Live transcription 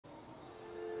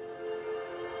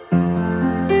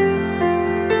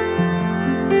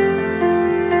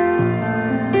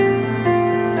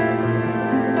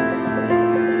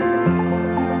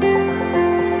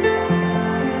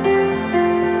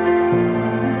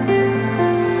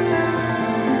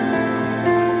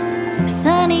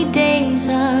days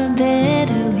are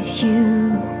better with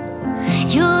you.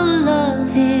 Your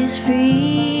love is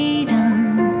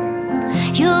freedom.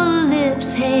 Your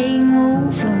lips hang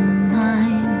over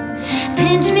mine.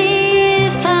 Pinch me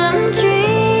if I'm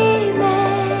dreaming.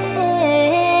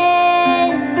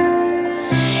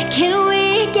 Can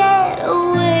we get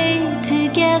away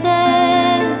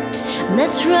together?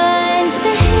 Let's run to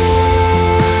the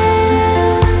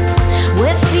hills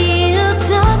where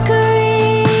fields are green.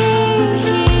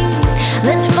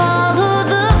 Let's follow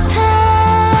the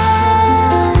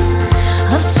path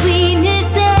of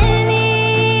sweetness and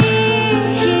ease.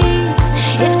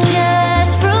 If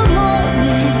just for a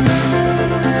moment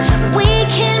we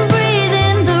can breathe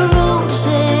in the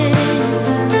roses.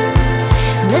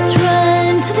 Let's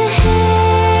run to the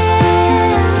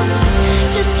hills,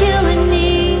 just you and me.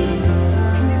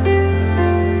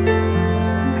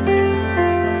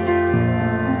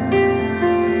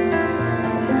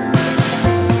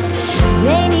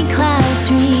 Rainy clouds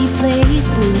replace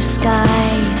blue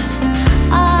skies.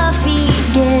 Our feet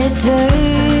get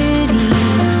dirty.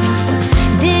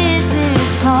 This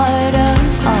is part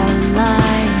of our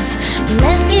lives. But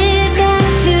let's get back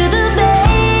to the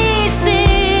basics.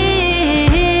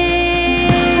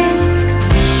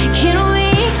 Can we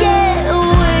get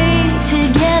away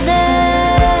together?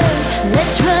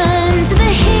 Let's run to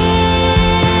the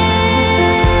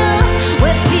hills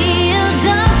where fields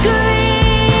are green.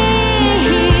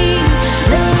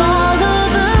 Let's follow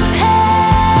the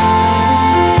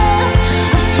path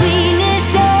of sweetness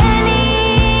and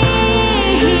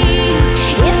ease.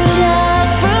 If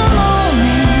just for a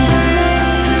moment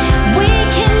we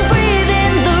can breathe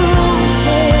in the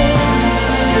roses.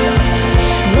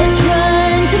 Let's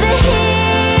run to the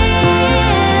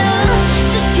hills,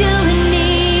 just you and me.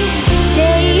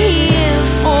 Stay here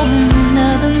for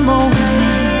another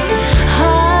moment.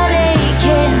 Heartache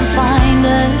can't find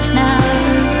us now.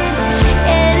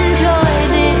 Enjoy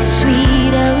this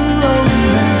sweet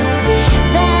aroma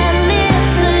that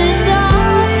lifts us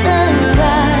off the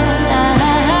ground.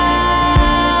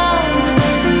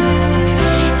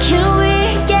 Can we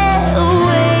get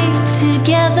away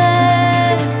together?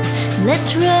 Let's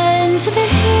run to the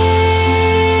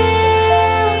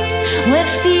hills where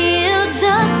fields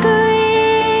are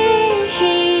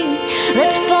green.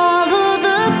 Let's follow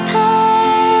the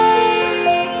path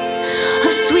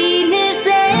of sweetness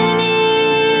and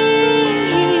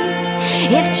ease.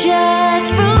 If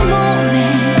just for a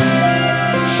moment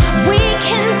we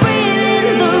can breathe in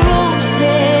the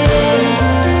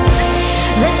roses.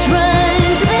 Let's run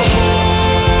to the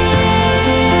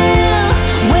hills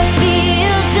where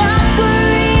fields are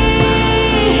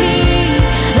green.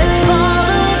 Let's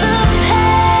follow the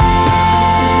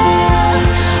path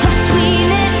of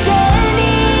sweetness and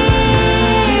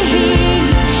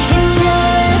ease. If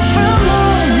just for a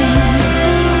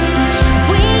moment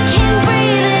we can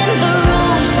breathe in the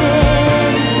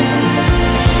roses.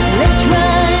 Let's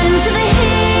run to the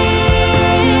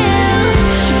hills,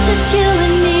 just you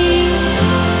and me.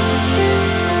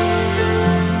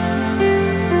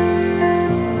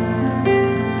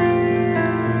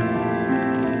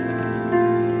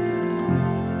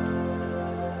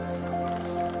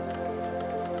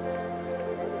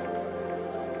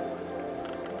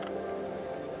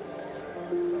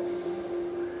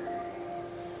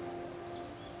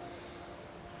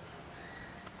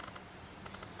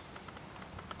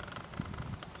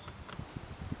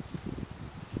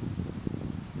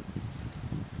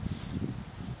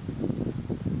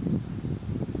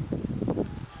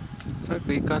早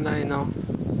く行かないの。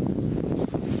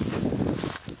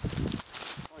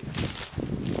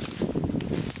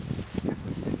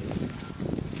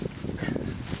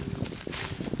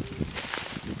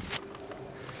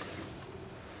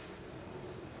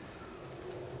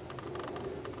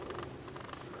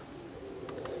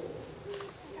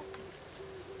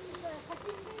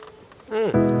うん、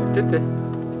行ってて。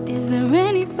Is there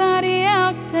anybody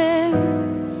out there?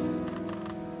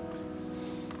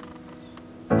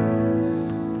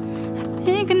 I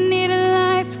think I need a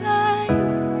lifeline.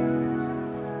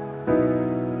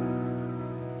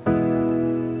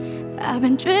 I've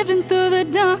been drifting through the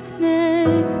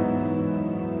darkness,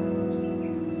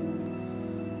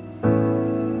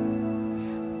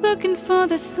 looking for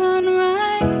the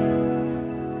sunrise.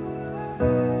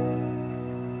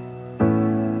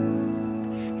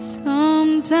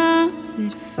 Sometimes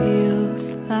it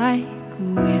feels like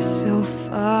we're so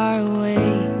far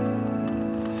away,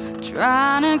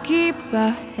 trying to keep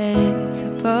our heads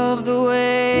above the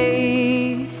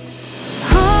waves.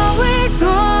 Are we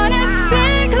gonna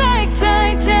sink like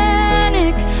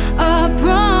Titanic? Our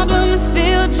problems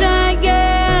feel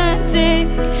gigantic,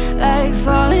 like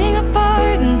falling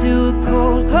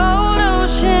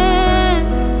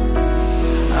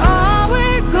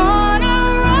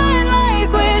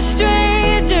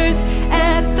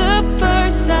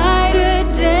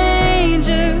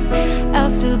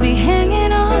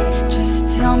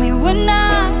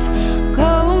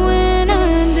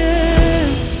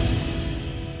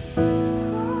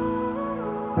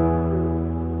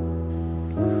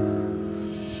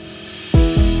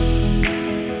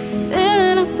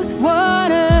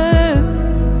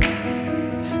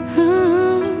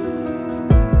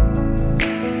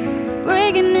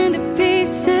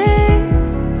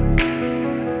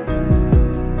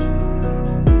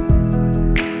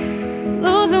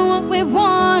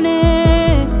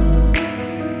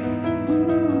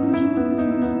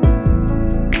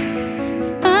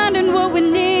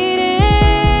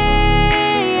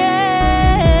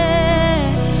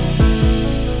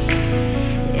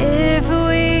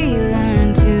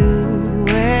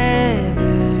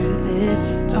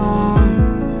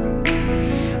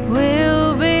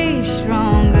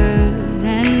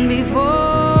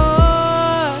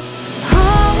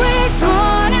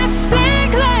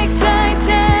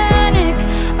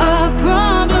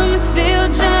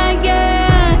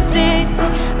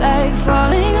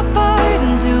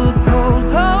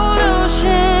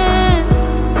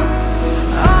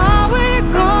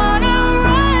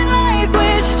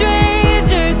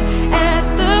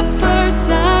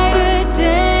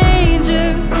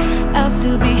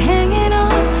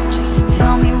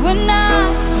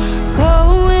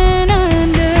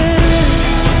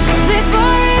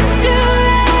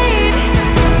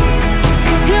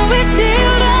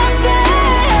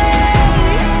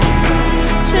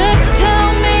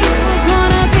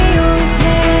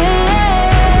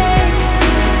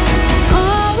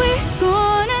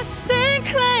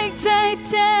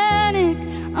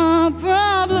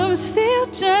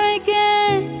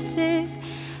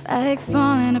like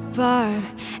falling apart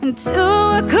into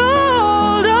a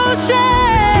cold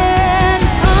ocean.